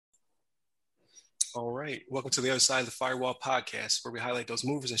All right. Welcome to the Other Side of the Firewall podcast, where we highlight those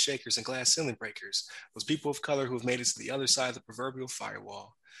movers and shakers and glass ceiling breakers, those people of color who have made it to the other side of the proverbial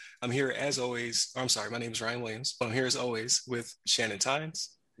firewall. I'm here as always. I'm sorry, my name is Ryan Williams, but I'm here as always with Shannon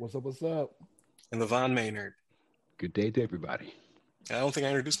Tynes What's up? What's up? and Levon Maynard. Good day to everybody. I don't think I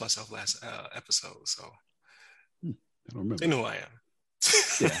introduced myself last episode, so I don't remember. they know who I am.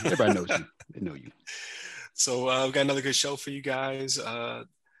 Yeah, everybody knows you. They know you. So we've got another good show for you guys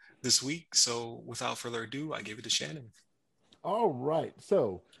this week. So without further ado, I give it to Shannon. All right.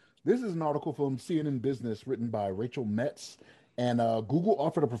 So this is an article from CNN Business written by Rachel Metz. And Google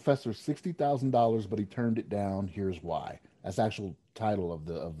offered a professor $60,000, but he turned it down. Here's why. That's the actual title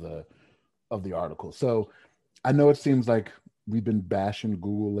of the article. So I know it seems like we've been bashing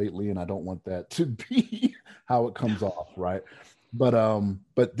Google lately, and I don't want that to be how it comes off, right? But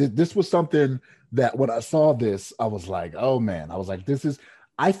this was something that when I saw this, I was like, oh man, I was like,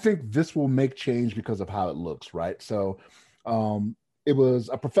 I think this will make change because of how it looks, right? So it was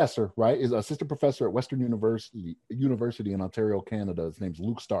a professor, right? Is an assistant professor at Western University in Ontario, Canada. His name's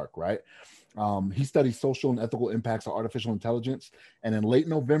Luke Stark, right? He studies social and ethical impacts of artificial intelligence. And in late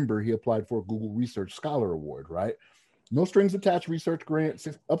November, he applied for a Google Research Scholar Award, right? No strings attached research grant,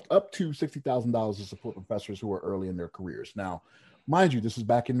 up to $60,000 to support professors who are early in their careers. Now, mind you, this is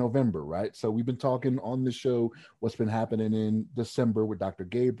back in November, right? So we've been talking on the show what's been happening in December with Dr.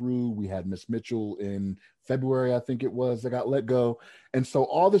 Gabriel. We had Miss Mitchell in February, I think it was, that got let go. And so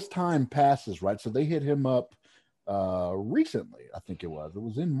all this time passes, right? So they hit him up recently, I think it was. It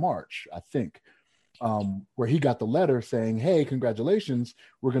was in March, I think, where he got the letter saying, hey, congratulations,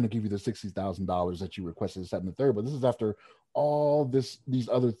 we're going to give you the $60,000 that you requested, this, that, and the third. But this is after all these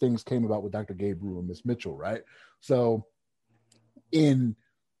other things came about with Dr. Gabriel and Miss Mitchell, right? So here's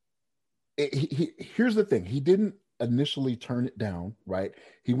the thing. He didn't initially turn it down, right?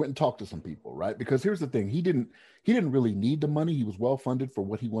 He went and talked to some people, right? Because here's the thing. He didn't really need the money. He was well funded for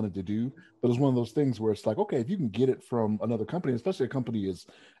what he wanted to do. But it was one of those things where it's like, okay, if you can get it from another company, especially a company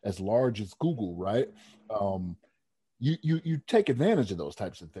as large as Google, right? You take advantage of those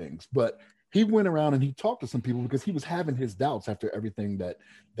types of things. But he went around and he talked to some people because he was having his doubts after everything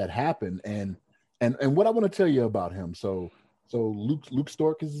that happened. And what I want to tell you about him. So Luke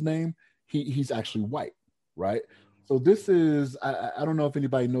Stork is his name. He's actually white, right? So this is, I don't know if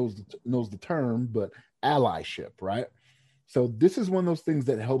anybody knows the term, but allyship, right? So this is one of those things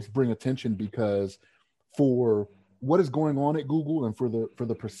that helps bring attention because for what is going on at Google and for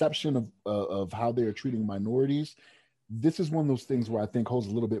the perception of how they are treating minorities, this is one of those things where I think holds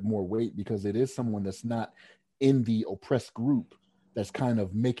a little bit more weight because it is someone that's not in the oppressed group that's kind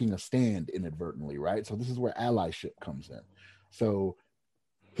of making a stand inadvertently, right? So this is where allyship comes in. So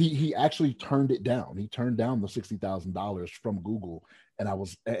he actually turned it down. He turned down the $60,000 from Google. And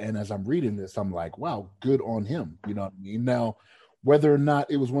as I'm reading this, I'm like, wow, good on him. You know what I mean? Now, whether or not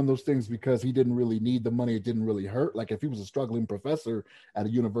it was one of those things because he didn't really need the money, it didn't really hurt. Like if he was a struggling professor at a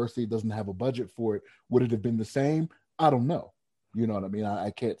university, doesn't have a budget for it, would it have been the same? I don't know. You know what I mean?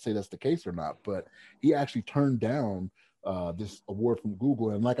 I can't say that's the case or not, but he actually turned down this award from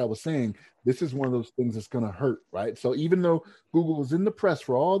Google. And like I was saying, this is one of those things that's going to hurt, right? So even though Google was in the press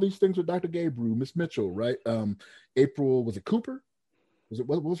for all these things with Dr. Gabriel, Miss Mitchell, right? April, was it Cooper?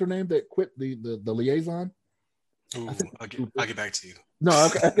 What was her name that quit the liaison? Ooh, I'll get back to you. No,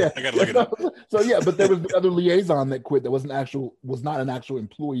 okay. Yeah. I gotta look it up. So yeah, but there was the other liaison that quit that was not an actual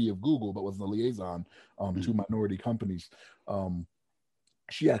employee of Google, but was a liaison to minority companies.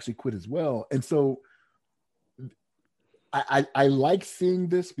 She actually quit as well. And so I like seeing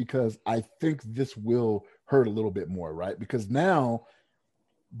this because I think this will hurt a little bit more, right? Because now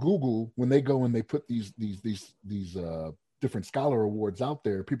Google, when they go and they put these different scholar awards out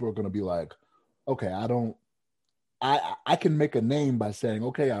there, people are going to be like, okay, I can make a name by saying,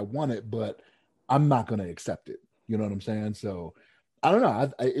 okay, I want it, but I'm not going to accept it. You know what I'm saying? So I don't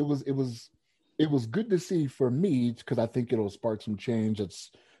know. It was good to see for me because I think it'll spark some change.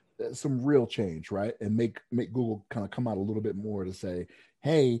 It's some real change, right? And make Google kind of come out a little bit more to say,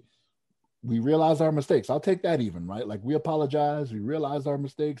 hey, we realize our mistakes. I'll take that even, right? Like we apologize, we realize our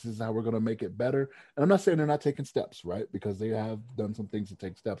mistakes. This is how we're going to make it better. And I'm not saying they're not taking steps, right? Because they have done some things to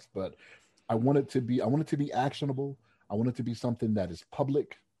take steps, but I want it to be actionable. I want it to be something that is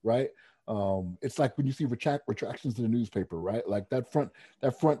public, right? It's like when you see retractions to the newspaper, right? Like that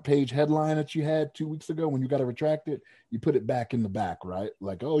front page headline that you had 2 weeks ago when you got to retract it, you put it back in the back, right?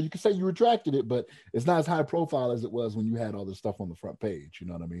 Like, oh, you can say you retracted it, but it's not as high profile as it was when you had all this stuff on the front page. You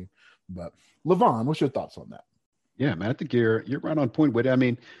know what I mean? But Levon, what's your thoughts on that? Yeah, man, I think you're right on point with it. I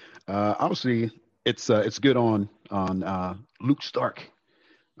mean, obviously, it's good on Luke Stark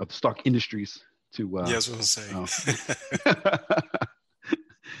of Stark Industries to yeah, that's what I'm saying.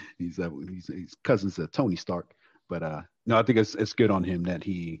 He's cousins to Tony Stark. But no, I think it's good on him that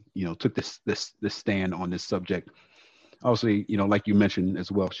he, took this stand on this subject. Obviously, like you mentioned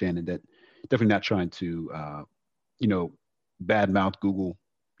as well, Shannon, that definitely not trying to, badmouth Google,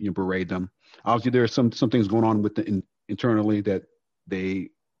 berate them. Obviously, there are some things going on with internally that they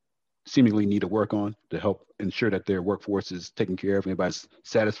seemingly need to work on to help ensure that their workforce is taken care of. Everybody's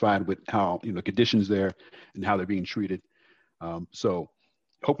satisfied with how conditions there and how they're being treated. So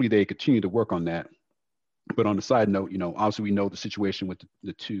hopefully they continue to work on that. But on the side note, obviously we know the situation with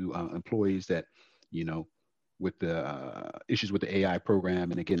the two employees that, with the issues with the AI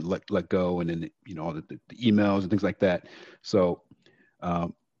program and again let go, and then all the emails and things like that. So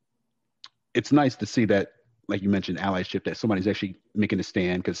it's nice to see that, like you mentioned, allyship, that somebody's actually making a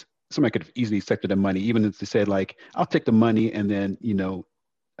stand, because somebody could have easily accepted the money, even if they said like, I'll take the money, and then could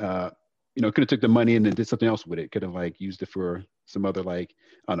have took the money and then did something else with it. Could have like used it for some other, like,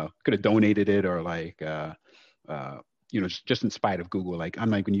 I don't know, could have donated it, or like just in spite of Google, like, I'm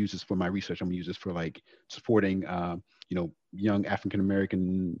not going to use this for my research. I'm going to use this for like supporting young African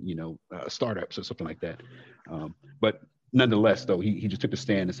American startups or something like that. But nonetheless, though, he just took the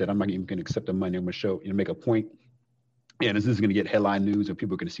stand and said, I'm not even going to accept the money. I'm going to show, make a point. And this is going to get headline news, and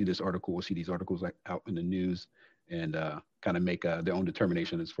people are going to see this article, or see these articles like out in the news, and kind of make their own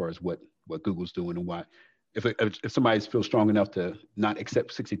determination as far as what Google's doing and why. If somebody feels strong enough to not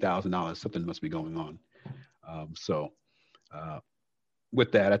accept $60,000, something must be going on. So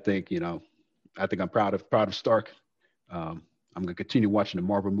with that, I think I'm proud of Stark. I'm going to continue watching the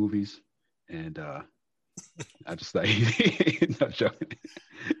Marvel movies, and I just like, not joking.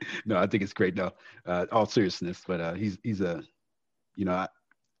 No, I think it's great. No, all seriousness, but he's a,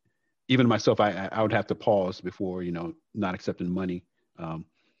 even myself, I would have to pause before, not accepting money.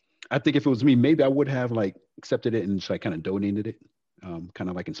 I think if it was me, maybe I would have like accepted it and just like kind of donated it, kind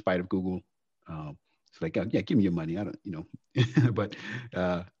of like in spite of Google. It's like, yeah, give me your money. I don't,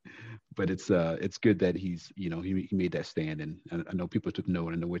 but it's good that he's, he made that stand, and I know people took note,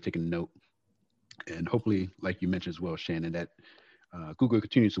 and I know we're taking note, and hopefully, like you mentioned as well, Shannon, that Google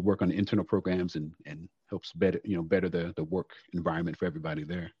continues to work on the internal programs and helps better the work environment for everybody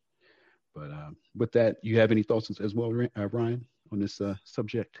there. But with that, you have any thoughts as well, Ryan, on this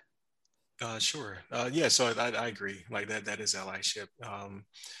subject? Sure. Yeah. So I agree. Like that is allyship.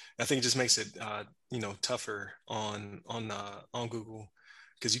 I think it just makes it tougher on Google,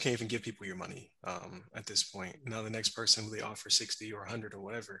 because you can't even give people your money at this point. Now the next person who they offer 60 or 100 or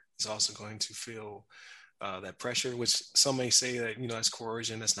whatever is also going to feel that pressure, which some may say that that's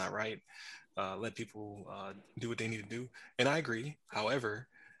coercion. That's not right. Let people do what they need to do, and I agree. However,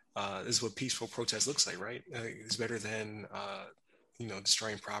 this is what peaceful protest looks like, right? It's better than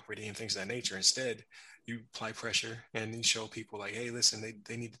destroying property and things of that nature. Instead, you apply pressure and you show people like, hey, listen,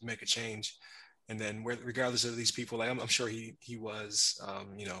 they need to make a change. And then regardless of these people, like I'm sure he was,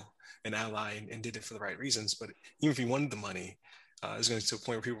 an ally and did it for the right reasons. But even if he wanted the money, it's going to a point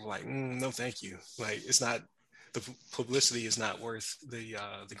where people were like, no, thank you. Like, it's not, the publicity is not worth the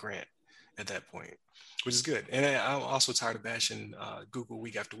grant at that point, which is good. And I'm also tired of bashing Google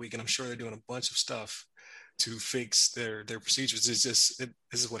week after week, and I'm sure they're doing a bunch of stuff to fix their procedures. It's just,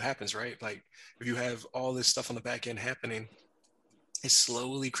 this is what happens, right? Like, if you have all this stuff on the back end happening, it's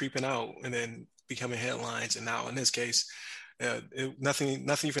slowly creeping out and then becoming headlines. And now in this case, nothing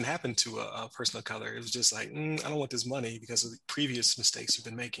even happened to a person of color. It was just like, I don't want this money because of the previous mistakes you've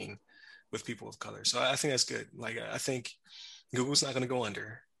been making with people of color. So I think that's good. Like, I think Google's not going to go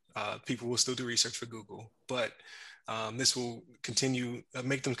under. People will still do research for Google, but this will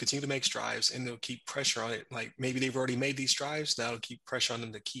make them continue to make strives, and they'll keep pressure on it. Like, maybe they've already made these strives. Now it'll keep pressure on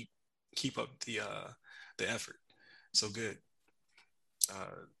them to keep up the effort. So good.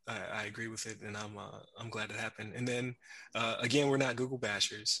 I agree with it, and I'm glad it happened. And then again, we're not Google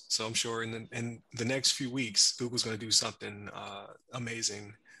bashers, so I'm sure in the next few weeks, Google's going to do something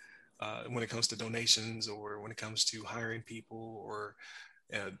amazing when it comes to donations, or when it comes to hiring people, or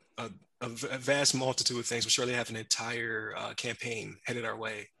a vast multitude of things. I'm sure they have an entire campaign headed our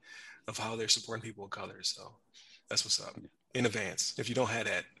way of how they're supporting people of color. So that's what's up in advance. If you don't have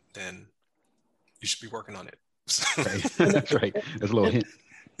that, then you should be working on it. Right. That's right. That's a little hint.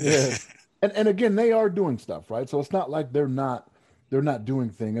 Yeah. And again, they are doing stuff, right? So it's not like they're not doing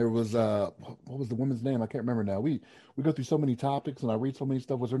thing. There was what was the woman's name? I can't remember now. We go through so many topics and I read so many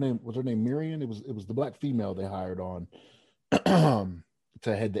stuff. Was her name Miriam? It was the black female they hired on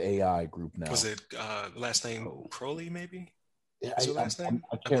to head the AI group now. Was it last name Crowley, maybe? Yeah, was her last name?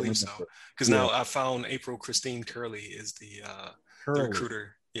 I believe remember. so. Because now I found April Christine Curley is the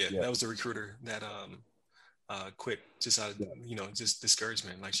recruiter. Yeah, Yeah. that was the recruiter that quit just out of just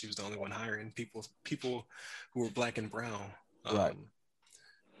discouragement. Like she was the only one hiring people who were black and brown. Right.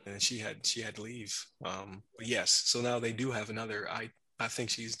 And she had to leave. But yes, so now they do have another. I think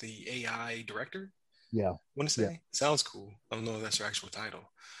she's the AI director. Yeah. I want to Yeah. say sounds cool. I don't know if that's her actual title.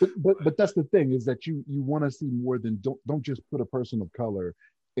 But that's the thing, is that you want to see more than don't just put a person of color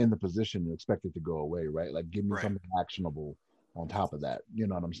in the position and expect it to go away, right? Like give me Right. something actionable on top of that. You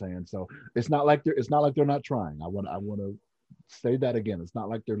know what I'm saying? So it's not like they're not trying. I want to say that again. It's not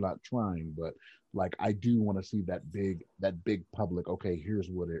like they're not trying, but like I do want to see that big public. Okay, here's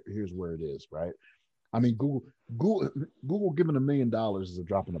where it is, right? I mean, Google giving $1 million is a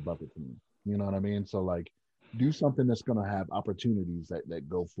drop in the bucket to me. You know what I mean? So like, do something that's going to have opportunities that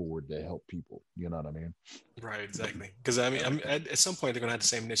go forward to help people. You know what I mean? Right, exactly. Because I mean, at some point they're going to have the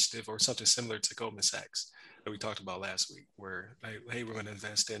same initiative or something similar to Goldman Sachs that we talked about last week, where hey, we're going to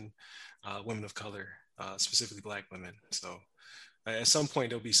invest in women of color, specifically Black women. So at some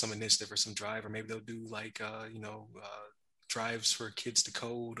point there'll be some initiative or some drive, or maybe they'll do like drives for kids to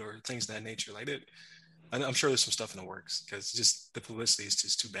code or things of that nature. Like it, I'm sure there's some stuff in the works because just the publicity is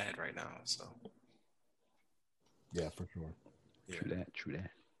just too bad right now. So yeah, for sure. Yeah. True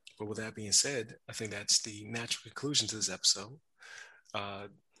that. But with that being said, I think that's the natural conclusion to this episode.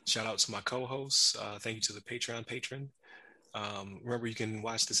 Shout out to my co-hosts. Thank you to the Patreon patron. Remember, you can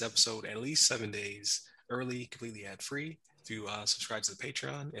watch this episode at least 7 days early, completely ad-free if you subscribe to the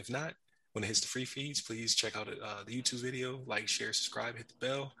Patreon. If not, when it hits the free feeds, please check out the YouTube video, like, share, subscribe, hit the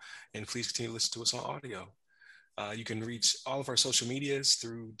bell, and please continue to listen to us on audio. You can reach all of our social medias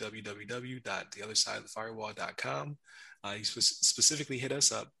through www.theothersideofthefirewall.com. You specifically hit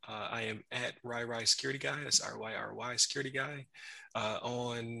us up. I am at RyRy Security Guy. That's RYRY Security Guy.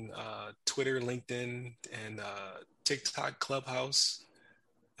 On Twitter, LinkedIn, and TikTok, Clubhouse.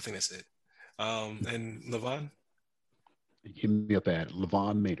 I think that's it. And Levon? Hit me up at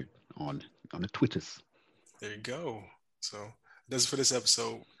Levon Maynard on the Twitters. There you go. So that's it for this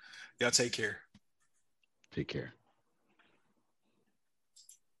episode. Y'all take care. Take care.